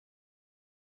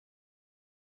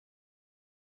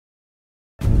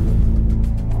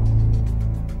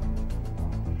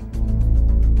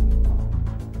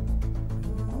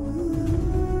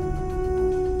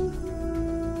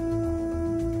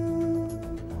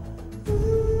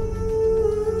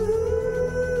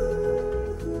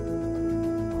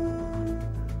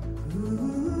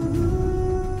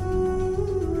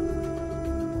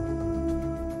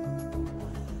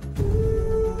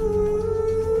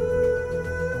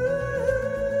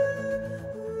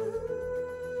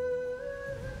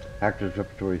Actors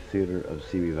Repertory Theater of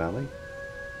Simi Valley,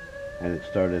 and it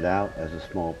started out as a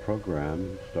small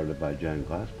program started by Jan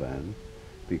Glassband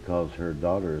because her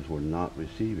daughters were not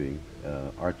receiving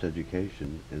arts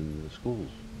education in the schools.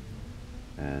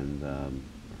 And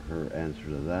her answer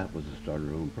to that was to start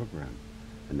her own program.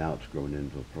 And now it's grown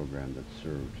into a program that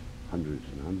served hundreds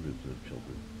and hundreds of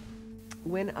children.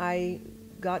 When I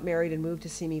got married and moved to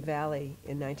Simi Valley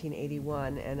in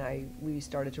 1981 and we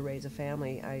started to raise a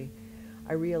family,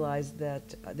 I realized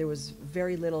that there was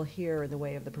very little here in the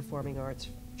way of the performing arts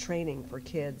training for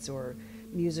kids or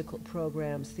musical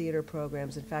programs, theater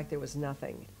programs. In fact, there was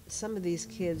nothing. Some of these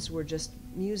kids were just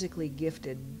musically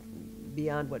gifted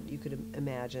beyond what you could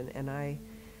imagine, and I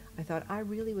thought I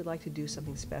really would like to do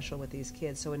something special with these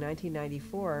kids. So in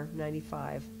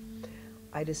 1994-95,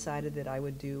 I decided that I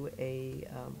would do a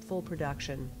full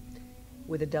production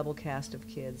with a double cast of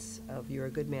kids of You're a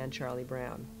Good Man, Charlie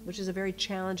Brown, which is a very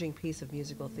challenging piece of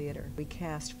musical theater. We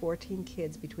cast 14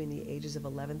 kids between the ages of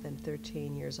 11 and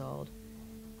 13 years old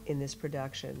in this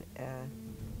production.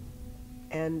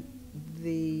 And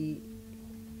the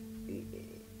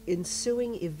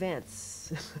ensuing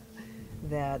events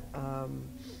that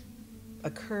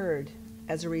occurred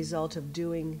as a result of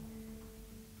doing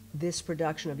this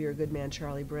production of You're a Good Man,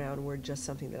 Charlie Brown were just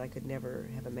something that I could never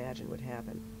have imagined would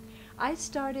happen. I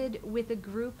started with a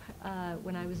group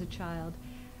when I was a child,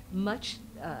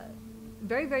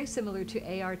 very, very similar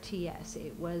to ARTS.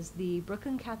 It was the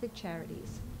Brooklyn Catholic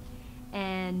Charities.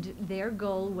 And their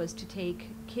goal was to take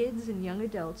kids and young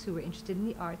adults who were interested in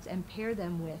the arts and pair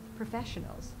them with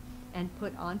professionals and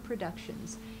put on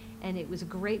productions. And it was a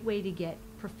great way to get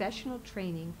professional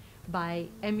training by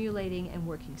emulating and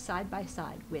working side by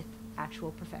side with actual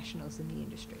professionals in the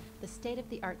industry. The state of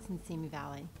the arts in Simi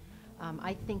Valley.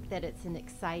 I think that it's an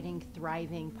exciting,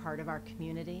 thriving part of our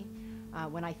community.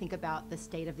 When I think about the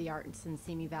state of the arts in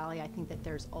Simi Valley, I think that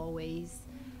there's always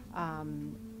a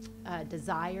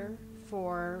desire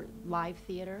for live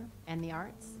theater and the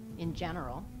arts in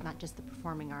general, not just the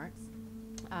performing arts.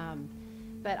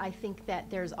 But I think that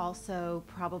there's also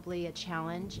probably a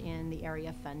challenge in the area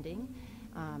of funding,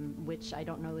 which I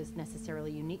don't know is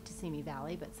necessarily unique to Simi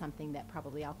Valley, but something that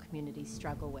probably all communities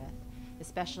struggle with,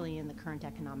 especially in the current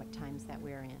economic times that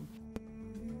we're in.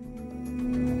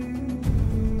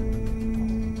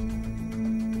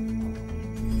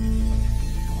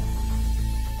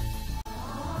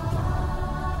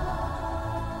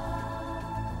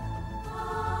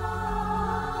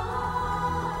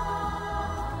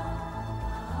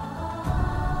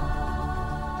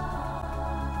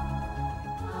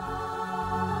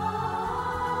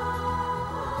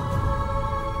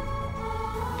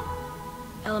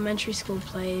 Elementary school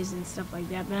plays and stuff like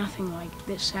that, but nothing like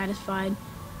that satisfied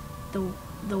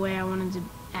the way I wanted to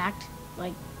act.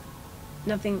 Like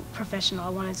nothing professional. I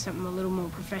wanted something a little more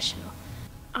professional.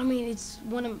 I mean, it's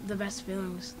one of the best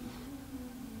feelings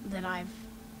that I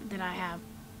have.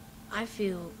 I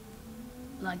feel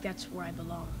like that's where I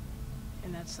belong,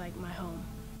 and that's like my home.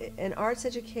 In arts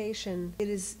education, it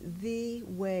is the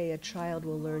way a child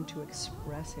will learn to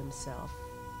express himself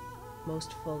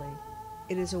most fully.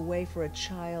 It is a way for a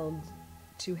child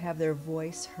to have their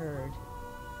voice heard.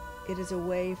 It is a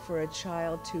way for a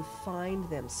child to find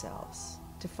themselves,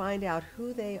 to find out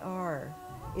who they are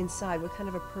inside, what kind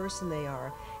of a person they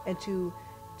are, and to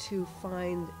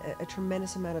find a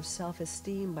tremendous amount of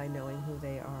self-esteem by knowing who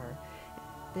they are.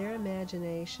 Their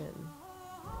imagination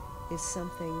is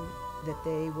something that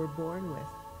they were born with,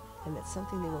 and it's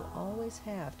something they will always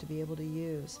have to be able to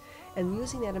use. And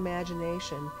using that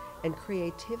imagination and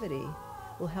creativity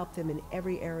will help them in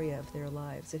every area of their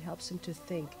lives. It helps them to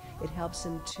think. It helps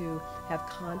them to have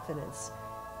confidence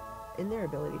in their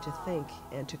ability to think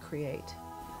and to create.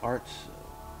 Arts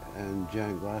and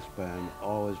Jan Glassband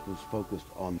always was focused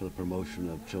on the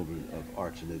promotion of children, of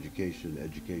arts and education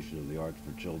of the arts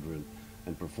for children,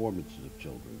 and performances of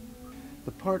children.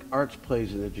 The part arts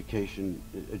plays in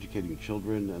educating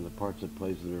children, and the parts it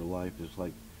plays in their life is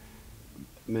like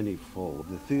many-fold.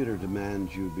 The theater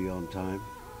demands you be on time.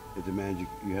 It demands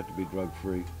you have to be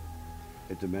drug-free.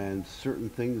 It demands certain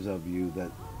things of you that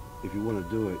if you want to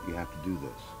do it, you have to do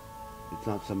this. It's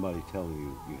not somebody telling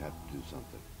you you have to do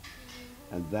something.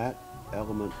 And that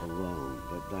element alone,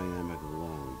 that dynamic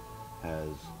alone,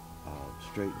 has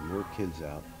straightened more kids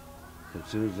out. As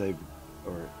soon as they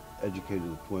are educated to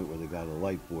the point where they got a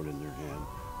light board in their hand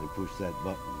and push that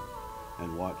button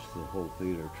and watch the whole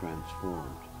theater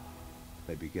transformed,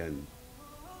 they begin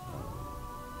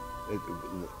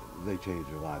they change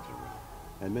their lives around.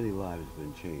 And many lives have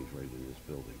been changed right in this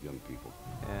building, young people.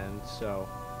 And so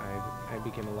I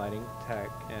became a lighting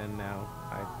tech, and now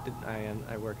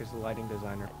I work as a lighting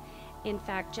designer. In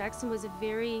fact, Jackson was a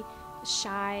very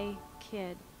shy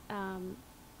kid.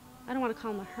 I don't want to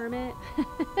call him a hermit.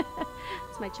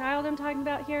 It's my child I'm talking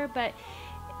about here, but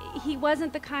he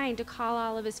wasn't the kind to call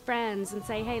all of his friends and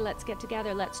say, hey, let's get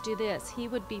together, let's do this. He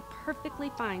would be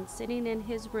perfectly fine sitting in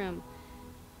his room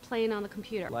playing on the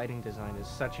computer. Lighting design is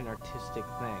such an artistic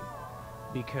thing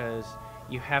because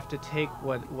you have to take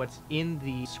what's in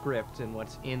the script and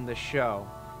what's in the show,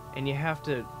 and you have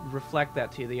to reflect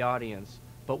that to the audience,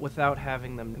 but without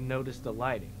having them notice the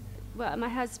lighting. Well, my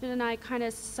husband and I kind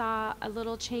of saw a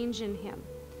little change in him,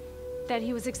 that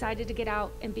he was excited to get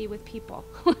out and be with people.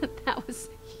 That was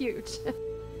huge.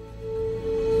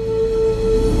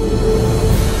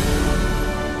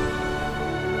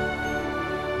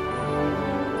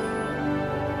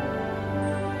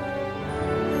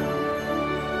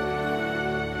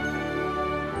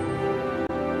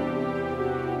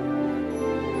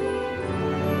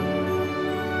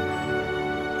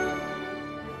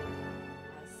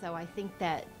 So I think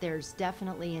that there's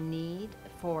definitely a need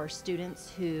for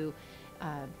students who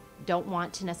don't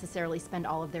want to necessarily spend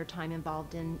all of their time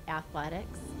involved in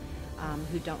athletics,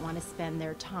 who don't want to spend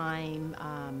their time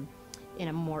in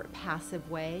a more passive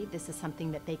way. This is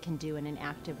something that they can do in an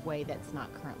active way that's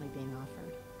not currently being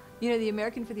offered. You know, the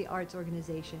American for the Arts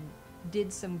organization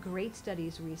did some great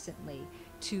studies recently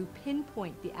to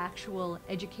pinpoint the actual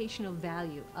educational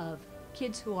value of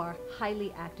kids who are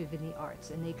highly active in the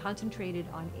arts, and they concentrated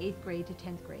on 8th grade to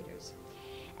 10th graders.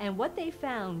 And what they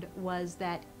found was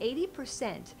that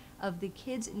 80% of the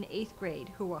kids in 8th grade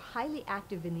who were highly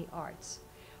active in the arts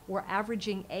were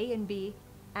averaging A and B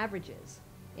averages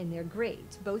in their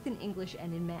grades, both in English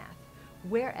and in math,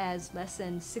 whereas less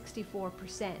than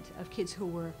 64% of kids who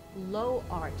were low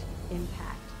art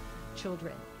impact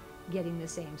children getting the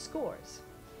same scores.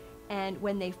 And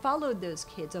when they followed those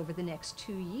kids over the next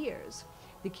 2 years,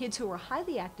 the kids who were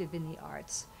highly active in the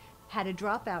arts had a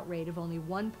dropout rate of only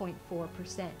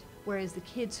 1.4%, whereas the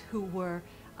kids who were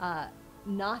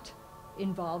not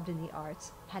involved in the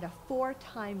arts had a 4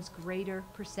 times greater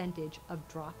percentage of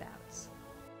dropouts.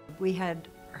 We had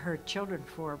her children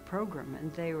for a program,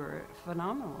 and they were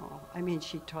phenomenal. I mean,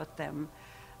 she taught them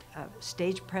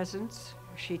stage presence.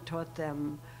 She taught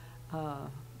them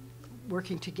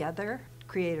working together.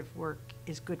 Creative work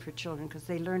is good for children because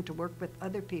they learn to work with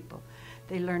other people.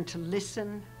 They learn to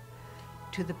listen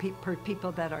to the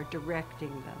people that are directing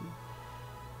them.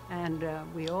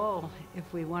 And we all,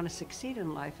 if we want to succeed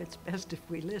in life, it's best if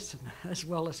we listen as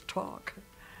well as talk.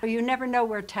 You never know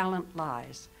where talent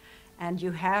lies, and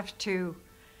you have to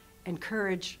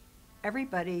encourage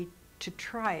everybody to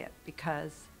try it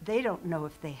because they don't know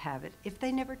if they have it if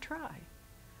they never try.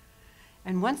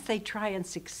 And once they try and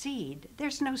succeed,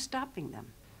 there's no stopping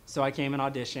them. So I came and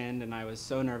auditioned, and I was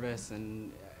so nervous,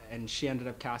 and she ended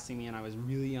up casting me, and I was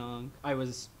really young. I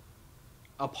was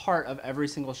a part of every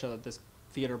single show that this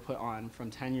theater put on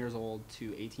from 10 years old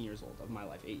to 18 years old of my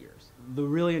life, 8 years. The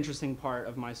really interesting part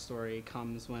of my story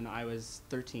comes when I was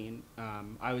 13.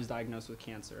 I was diagnosed with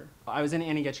cancer. I was in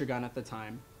Annie Get Your Gun at the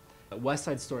time. West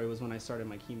Side Story was when I started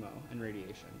my chemo and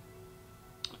radiation.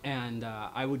 And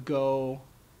I would go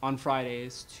on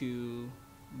Fridays to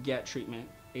get treatment,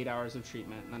 8 hours of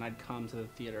treatment, and then I'd come to the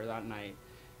theater that night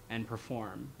and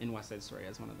perform in West Side Story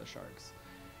as one of the sharks.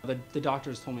 The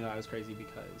doctors told me that I was crazy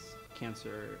because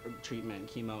cancer treatment,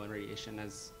 chemo, and radiation,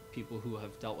 as people who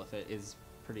have dealt with it, is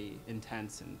pretty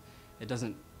intense, and it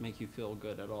doesn't make you feel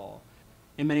good at all.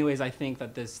 In many ways, I think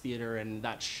that this theater and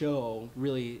that show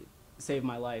really saved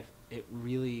my life. It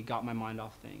really got my mind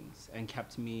off things and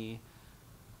kept me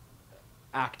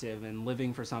active and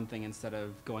living for something instead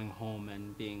of going home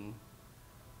and being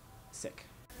sick.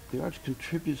 The arts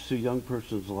contributes to a young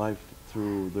person's life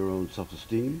through their own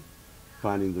self-esteem,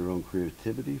 finding their own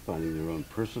creativity, finding their own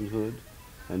personhood,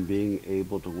 and being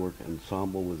able to work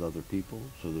ensemble with other people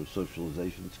so their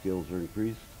socialization skills are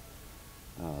increased.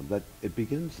 But it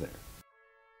begins there.